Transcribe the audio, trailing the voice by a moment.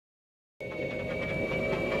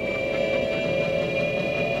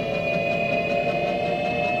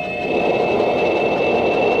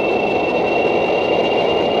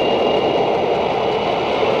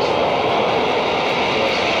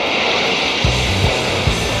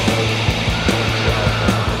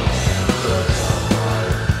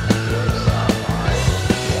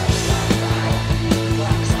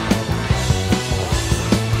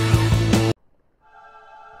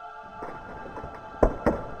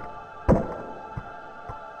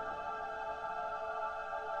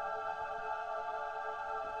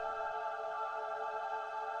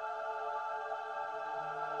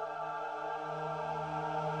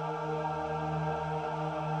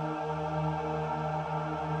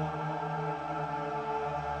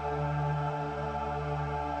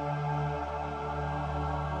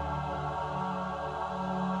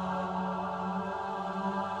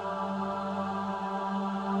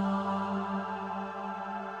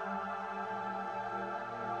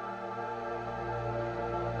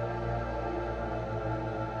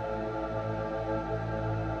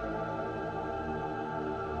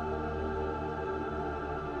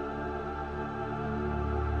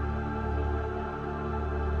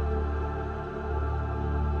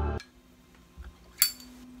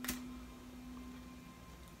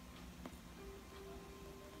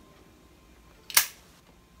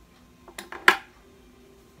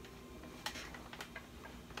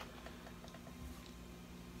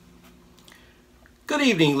Good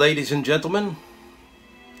evening, ladies and gentlemen.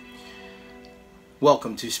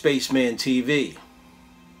 Welcome to Spaceman TV.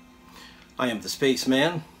 I am the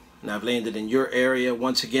Spaceman, and I've landed in your area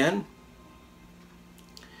once again.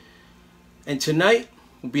 And tonight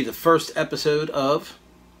will be the first episode of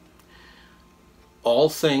All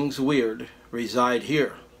Things Weird Reside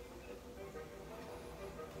Here.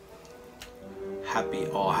 Happy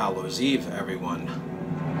All Hallows Eve, everyone.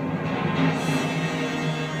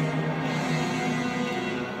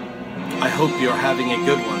 I hope you're having a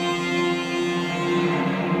good one.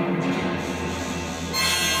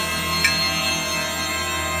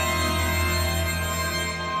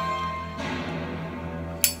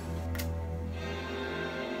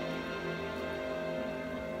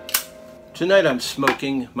 Tonight I'm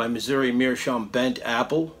smoking my Missouri Meerschaum bent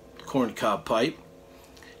apple corncob pipe.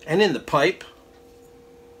 And in the pipe,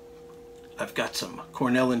 I've got some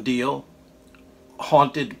Cornell and Deal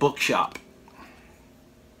Haunted Bookshop.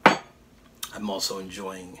 I'm also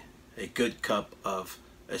enjoying a good cup of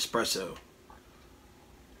espresso.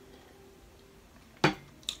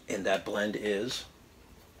 And that blend is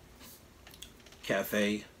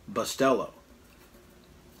Cafe Bustelo.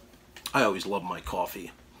 I always love my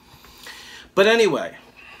coffee. But anyway,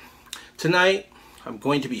 tonight I'm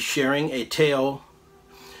going to be sharing a tale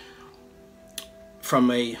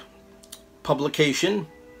from a publication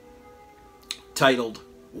titled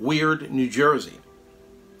Weird New Jersey.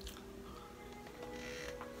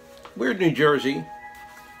 Weird New Jersey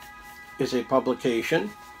is a publication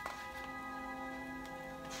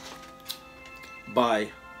by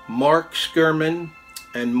Mark Skirman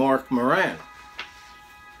and Mark Moran.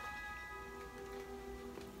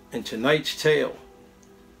 And tonight's tale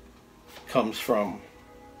comes from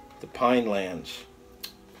the Pine Lands,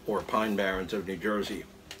 or Pine Barrens of New Jersey,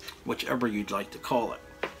 whichever you'd like to call it.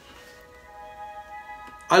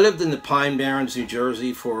 I lived in the Pine Barrens, New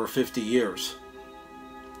Jersey for 50 years.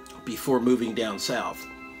 Before moving down south.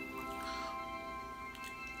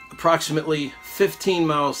 Approximately 15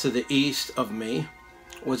 miles to the east of me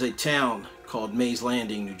was a town called Mays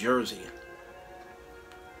Landing, New Jersey.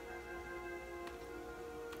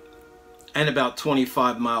 And about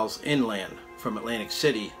 25 miles inland from Atlantic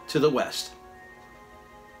City to the west.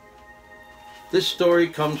 This story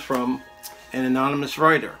comes from an anonymous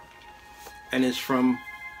writer and is from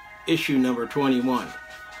issue number 21.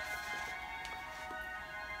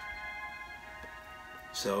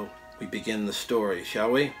 So we begin the story,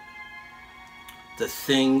 shall we? The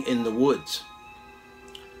Thing in the Woods.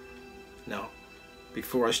 Now,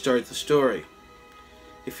 before I start the story,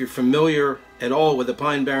 if you're familiar at all with the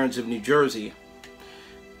Pine Barrens of New Jersey,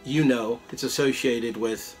 you know it's associated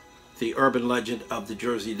with the urban legend of the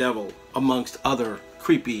Jersey Devil, amongst other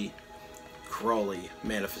creepy, crawly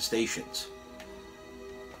manifestations.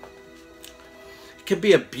 It can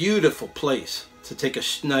be a beautiful place to take a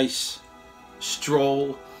nice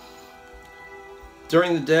stroll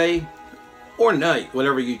during the day or night,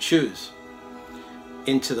 whatever you choose,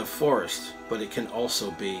 into the forest, but it can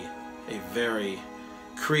also be a very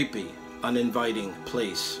creepy, uninviting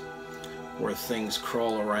place where things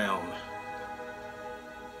crawl around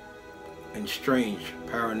and strange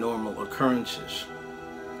paranormal occurrences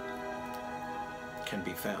can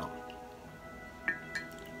be found.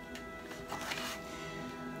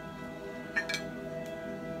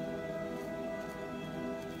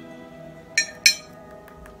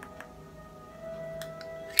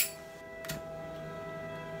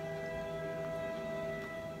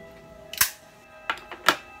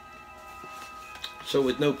 So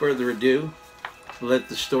with no further ado, let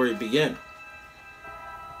the story begin.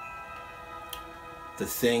 The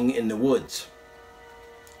Thing in the Woods.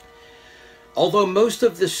 Although most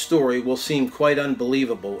of this story will seem quite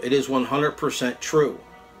unbelievable, it is 100% true.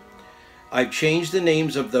 I've changed the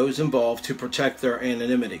names of those involved to protect their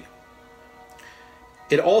anonymity.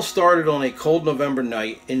 It all started on a cold November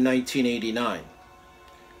night in 1989.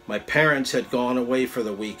 My parents had gone away for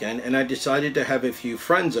the weekend and I decided to have a few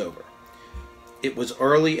friends over. It was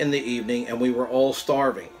early in the evening and we were all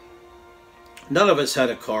starving. None of us had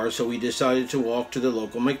a car, so we decided to walk to the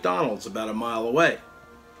local McDonald's about a mile away.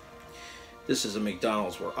 This is a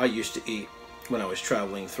McDonald's where I used to eat when I was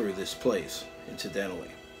traveling through this place, incidentally.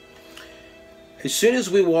 As soon as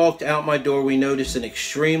we walked out my door, we noticed an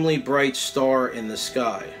extremely bright star in the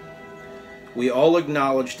sky. We all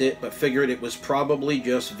acknowledged it, but figured it was probably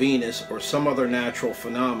just Venus or some other natural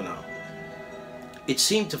phenomenon. It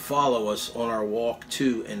seemed to follow us on our walk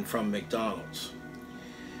to and from McDonald's.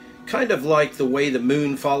 Kind of like the way the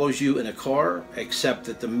moon follows you in a car, except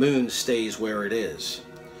that the moon stays where it is.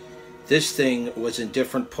 This thing was in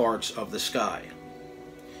different parts of the sky.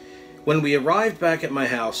 When we arrived back at my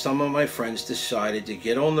house, some of my friends decided to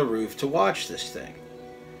get on the roof to watch this thing.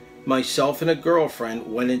 Myself and a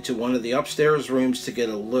girlfriend went into one of the upstairs rooms to get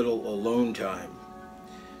a little alone time.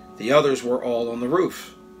 The others were all on the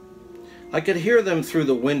roof. I could hear them through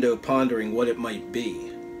the window pondering what it might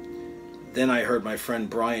be. Then I heard my friend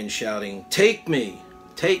Brian shouting, "Take me!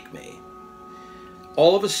 Take me!"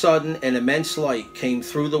 All of a sudden, an immense light came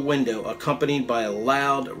through the window, accompanied by a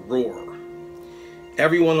loud roar.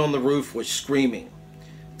 Everyone on the roof was screaming.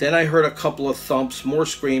 Then I heard a couple of thumps, more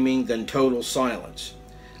screaming, then total silence.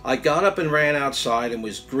 I got up and ran outside and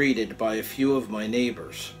was greeted by a few of my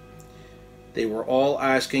neighbors. They were all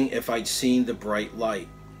asking if I'd seen the bright light.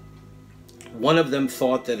 One of them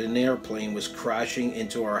thought that an airplane was crashing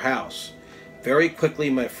into our house. Very quickly,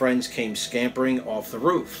 my friends came scampering off the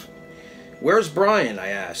roof. "Where's Brian?" I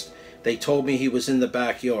asked. They told me he was in the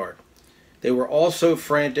backyard. They were all so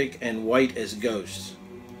frantic and white as ghosts.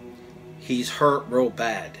 "He's hurt real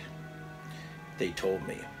bad," they told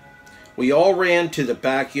me. We all ran to the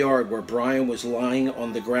backyard where Brian was lying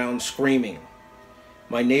on the ground screaming.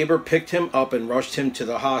 My neighbor picked him up and rushed him to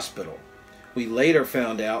the hospital. We later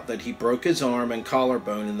found out that he broke his arm and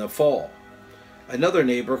collarbone in the fall. Another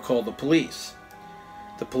neighbor called the police.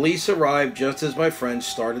 The police arrived just as my friends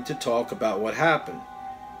started to talk about what happened.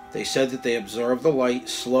 They said that they observed the light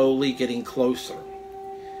slowly getting closer.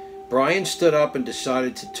 Brian stood up and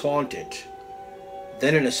decided to taunt it.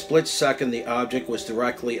 Then in a split second, the object was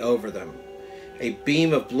directly over them. A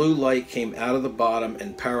beam of blue light came out of the bottom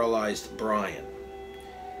and paralyzed Brian.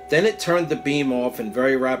 Then it turned the beam off and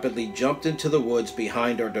very rapidly jumped into the woods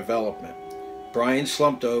behind our development. Brian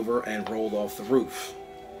slumped over and rolled off the roof.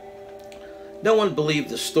 No one believed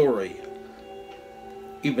the story.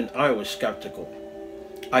 Even I was skeptical.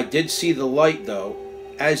 I did see the light though,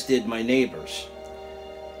 as did my neighbors.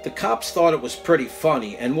 The cops thought it was pretty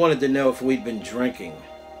funny and wanted to know if we'd been drinking.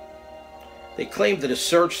 They claimed that a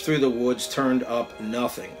search through the woods turned up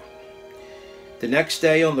nothing. The next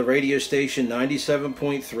day on the radio station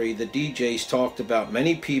 97.3, the DJs talked about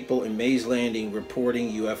many people in Mays Landing reporting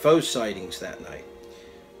UFO sightings that night.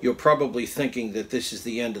 You're probably thinking that this is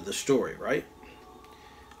the end of the story, right?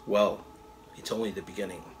 Well, it's only the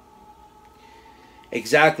beginning.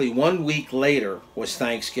 Exactly 1 week later was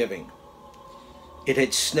Thanksgiving. It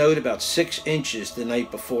had snowed about 6 inches the night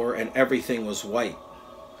before and everything was white.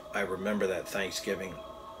 I remember that Thanksgiving.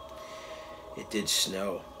 It did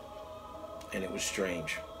snow, and it was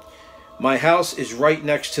strange. My house is right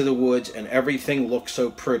next to the woods and everything looked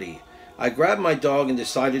so pretty. I grabbed my dog and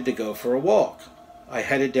decided to go for a walk. I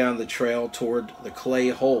headed down the trail toward the clay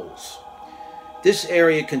holes. This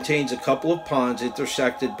area contains a couple of ponds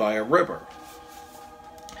intersected by a river.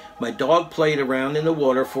 My dog played around in the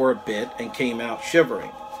water for a bit and came out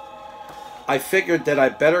shivering. I figured that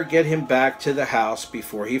I'd better get him back to the house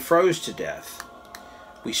before he froze to death.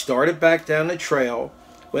 We started back down the trail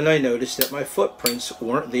when I noticed that my footprints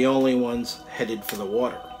weren't the only ones headed for the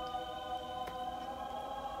water.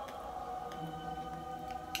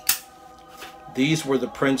 These were the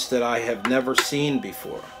prints that I have never seen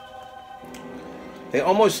before. They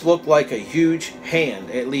almost looked like a huge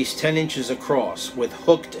hand, at least 10 inches across, with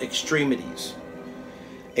hooked extremities.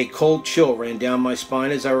 A cold chill ran down my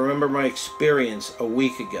spine as I remember my experience a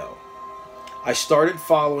week ago. I started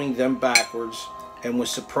following them backwards and was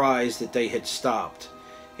surprised that they had stopped.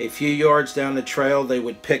 A few yards down the trail they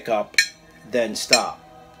would pick up, then stop.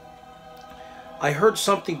 I heard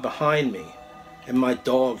something behind me and my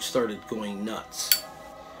dog started going nuts,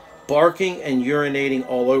 barking and urinating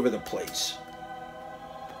all over the place.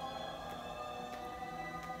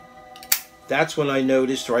 That's when I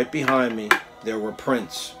noticed right behind me there were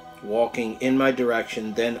prints walking in my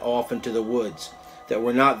direction, then off into the woods that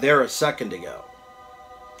were not there a second ago.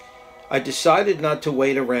 I decided not to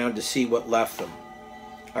wait around to see what left them.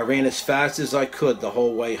 I ran as fast as I could the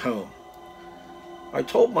whole way home. I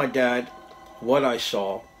told my dad what I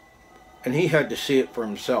saw, and he had to see it for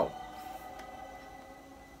himself.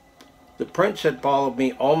 The prints had followed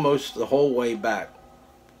me almost the whole way back.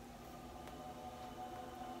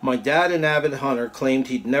 My dad, an avid hunter, claimed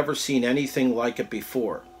he'd never seen anything like it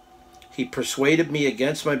before. He persuaded me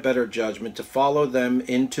against my better judgment to follow them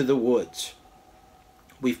into the woods.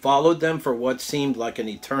 We followed them for what seemed like an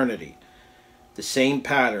eternity. The same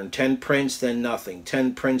pattern, 10 prints, then nothing,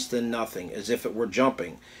 10 prints, then nothing, as if it were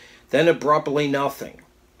jumping. Then abruptly nothing.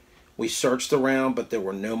 We searched around, but there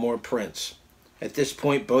were no more prints. At this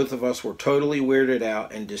point, both of us were totally weirded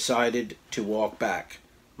out and decided to walk back.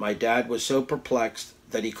 My dad was so perplexed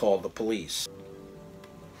that he called the police.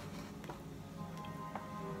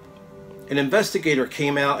 An investigator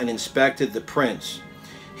came out and inspected the prints.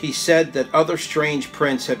 He said that other strange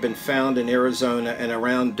prints had been found in Arizona and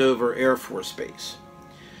around Dover Air Force Base.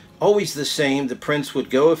 Always the same, the prints would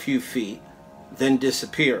go a few feet, then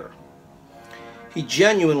disappear. He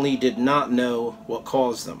genuinely did not know what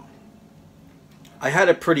caused them. I had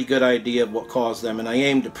a pretty good idea of what caused them, and I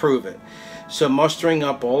aimed to prove it. So mustering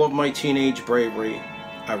up all of my teenage bravery,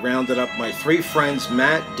 I rounded up my 3 friends,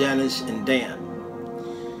 Matt, Dennis, and Dan.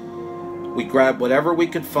 We grabbed whatever we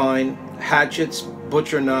could find, hatchets,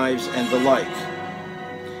 butcher knives, and the like,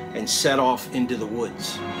 and set off into the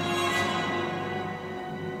woods.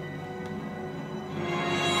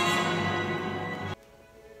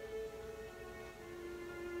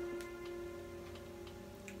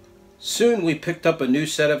 Soon we picked up a new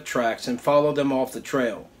set of tracks and followed them off the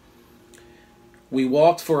trail. We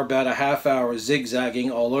walked for about a half hour, zigzagging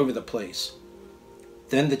all over the place.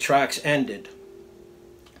 Then the tracks ended.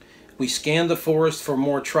 We scanned the forest for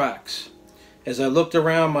more tracks. As I looked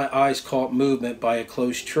around, my eyes caught movement by a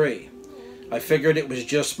close tree. I figured it was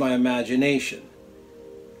just my imagination.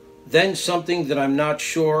 Then something that I'm not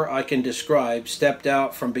sure I can describe stepped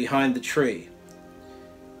out from behind the tree.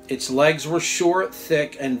 Its legs were short,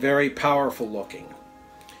 thick, and very powerful looking.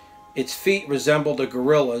 Its feet resembled a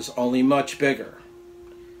gorilla's, only much bigger.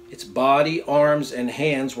 Its body, arms, and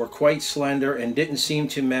hands were quite slender and didn't seem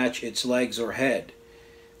to match its legs or head.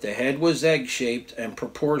 The head was egg-shaped and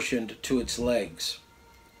proportioned to its legs.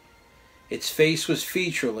 Its face was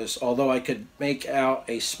featureless, although I could make out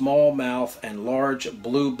a small mouth and large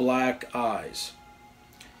blue-black eyes.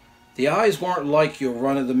 The eyes weren't like your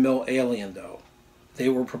run-of-the-mill alien, though. They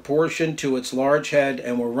were proportioned to its large head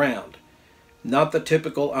and were round, not the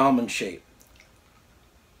typical almond shape.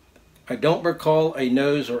 I don't recall a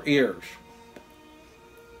nose or ears.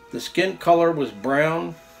 The skin color was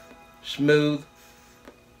brown, smooth,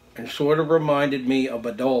 and sort of reminded me of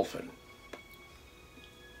a dolphin.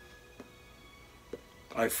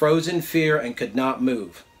 I froze in fear and could not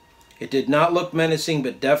move. It did not look menacing,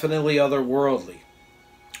 but definitely otherworldly.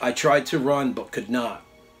 I tried to run, but could not.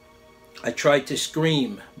 I tried to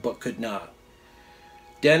scream, but could not.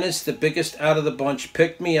 Dennis, the biggest out of the bunch,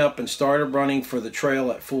 picked me up and started running for the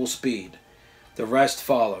trail at full speed. The rest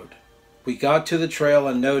followed. We got to the trail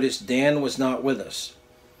and noticed Dan was not with us.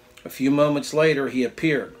 A few moments later, he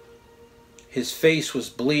appeared. His face was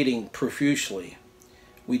bleeding profusely.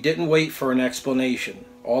 We didn't wait for an explanation.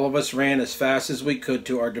 All of us ran as fast as we could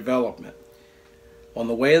to our development. On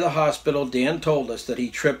the way to the hospital, Dan told us that he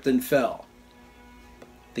tripped and fell.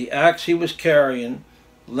 The axe he was carrying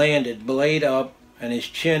landed blade up, and his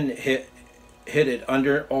chin hit it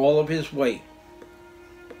under all of his weight.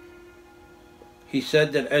 He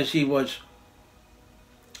said that as he was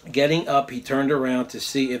getting up, he turned around to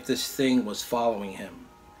see if this thing was following him.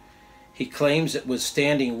 He claims it was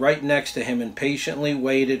standing right next to him and patiently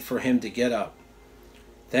waited for him to get up,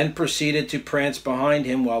 then proceeded to prance behind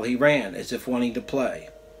him while he ran, as if wanting to play.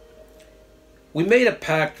 We made a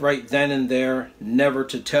pact right then and there never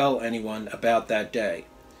to tell anyone about that day.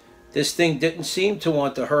 This thing didn't seem to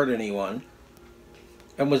want to hurt anyone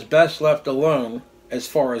and was best left alone as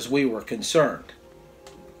far as we were concerned.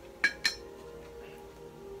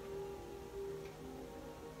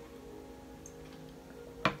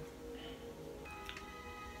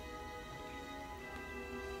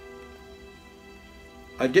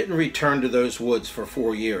 I didn't return to those woods for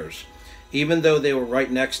 4 years, even though they were right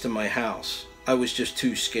next to my house. I was just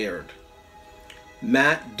too scared.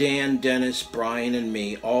 Matt, Dan, Dennis, Brian, and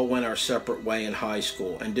me all went our separate way in high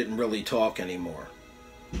school and didn't really talk anymore.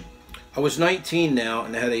 I was 19 now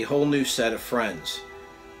and had a whole new set of friends.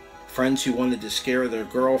 Friends who wanted to scare their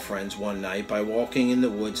girlfriends one night by walking in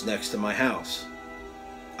the woods next to my house.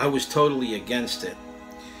 I was totally against it,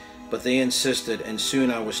 but they insisted, and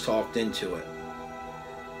soon I was talked into it.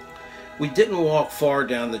 We didn't walk far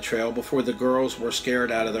down the trail before the girls were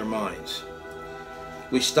scared out of their minds.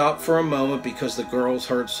 We stopped for a moment because the girls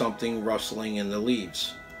heard something rustling in the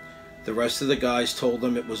leaves. The rest of the guys told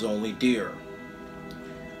them it was only deer.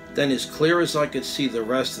 Then, as clear as I could see the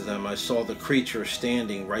rest of them, I saw the creature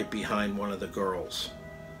standing right behind one of the girls.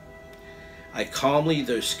 I calmly,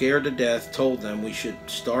 though scared to death, told them we should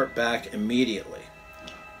start back immediately.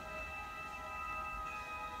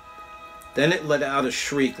 Then it let out a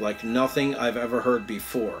shriek like nothing I've ever heard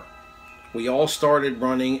before. We all started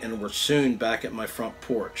running and were soon back at my front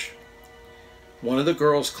porch. One of the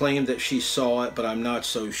girls claimed that she saw it, but I'm not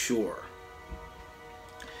so sure.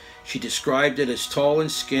 She described it as tall and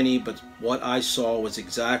skinny, but what I saw was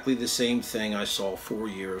exactly the same thing I saw 4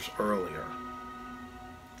 years earlier.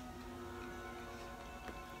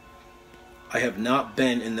 I have not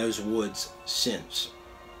been in those woods since.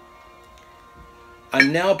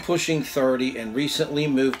 I'm now pushing 30 and recently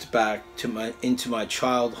moved back into my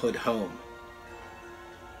childhood home.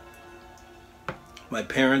 My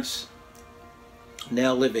parents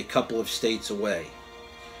now live a couple of states away.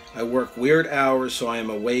 I work weird hours, so I am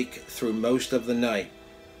awake through most of the night.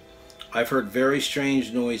 I've heard very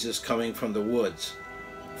strange noises coming from the woods,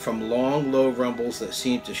 from long, low rumbles that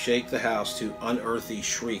seem to shake the house to unearthly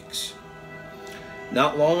shrieks.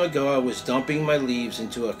 Not long ago, I was dumping my leaves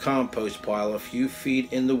into a compost pile a few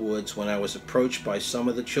feet in the woods when I was approached by some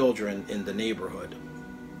of the children in the neighborhood.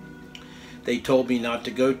 They told me not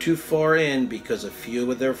to go too far in because a few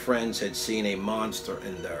of their friends had seen a monster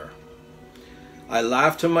in there. I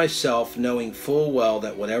laughed to myself, knowing full well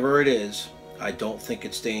that whatever it is, I don't think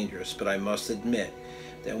it's dangerous, but I must admit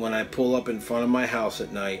that when I pull up in front of my house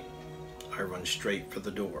at night, I run straight for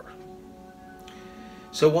the door.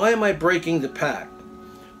 So why am I breaking the pact?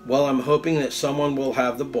 Well, I'm hoping that someone will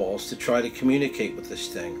have the balls to try to communicate with this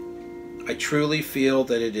thing. I truly feel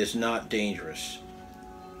that it is not dangerous.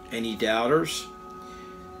 Any doubters?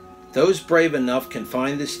 Those brave enough can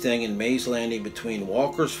find this thing in Mays Landing between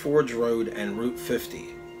Walker's Forge Road and Route 50.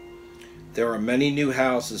 There are many new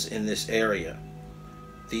houses in this area.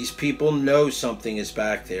 These people know something is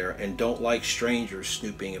back there and don't like strangers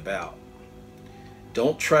snooping about.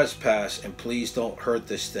 Don't trespass, and please don't hurt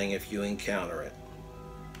this thing if you encounter it.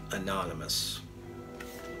 Anonymous.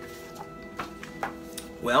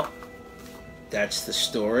 Well, that's the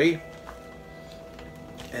story.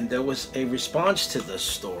 And there was a response to this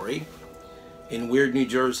story in Weird New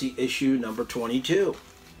Jersey issue number 22.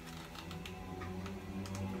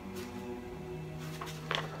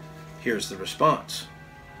 Here's the response.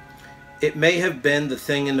 It may have been the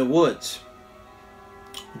thing in the woods.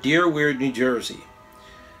 Dear Weird New Jersey,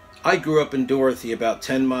 I grew up in Dorothy, about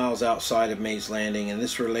 10 miles outside of Mays Landing, and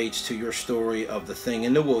this relates to your story of the thing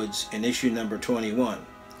in the woods in issue number 21.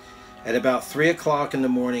 At about 3 o'clock in the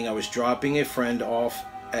morning, I was dropping a friend off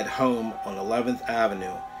at home on 11th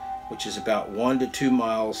Avenue, which is about 1 to 2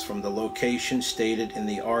 miles from the location stated in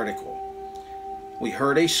the article. We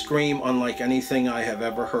heard a scream unlike anything I have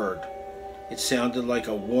ever heard. It sounded like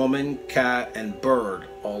a woman, cat, and bird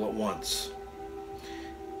all at once.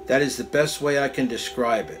 That is the best way I can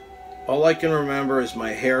describe it. All I can remember is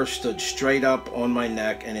my hair stood straight up on my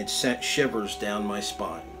neck and it sent shivers down my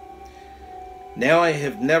spine. Now I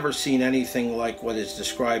have never seen anything like what is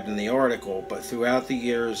described in the article, but throughout the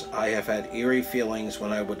years I have had eerie feelings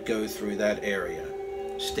when I would go through that area.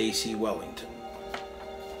 Stacy Wellington.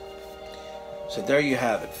 So there you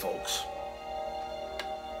have it, folks.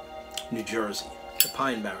 New Jersey, the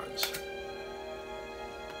Pine Barrens.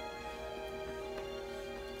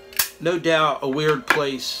 No doubt a weird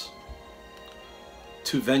place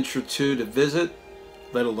to venture to visit,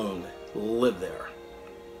 let alone live there.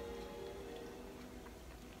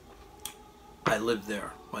 I lived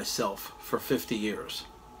there myself for 50 years.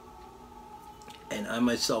 And I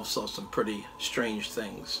myself saw some pretty strange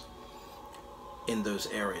things in those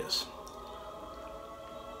areas.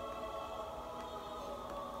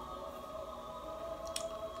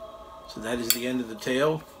 So that is the end of the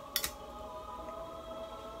tale.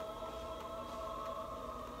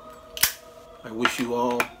 I wish you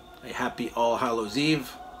all a happy All Hallows Eve.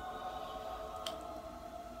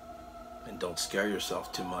 And don't scare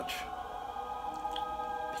yourself too much,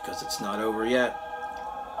 because it's not over yet.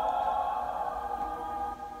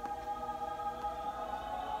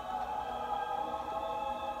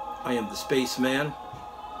 I am the Spaceman,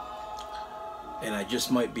 and I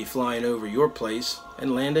just might be flying over your place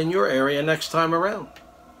and land in your area next time around.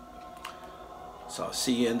 So I'll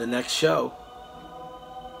see you in the next show.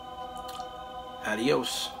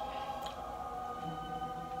 Adios.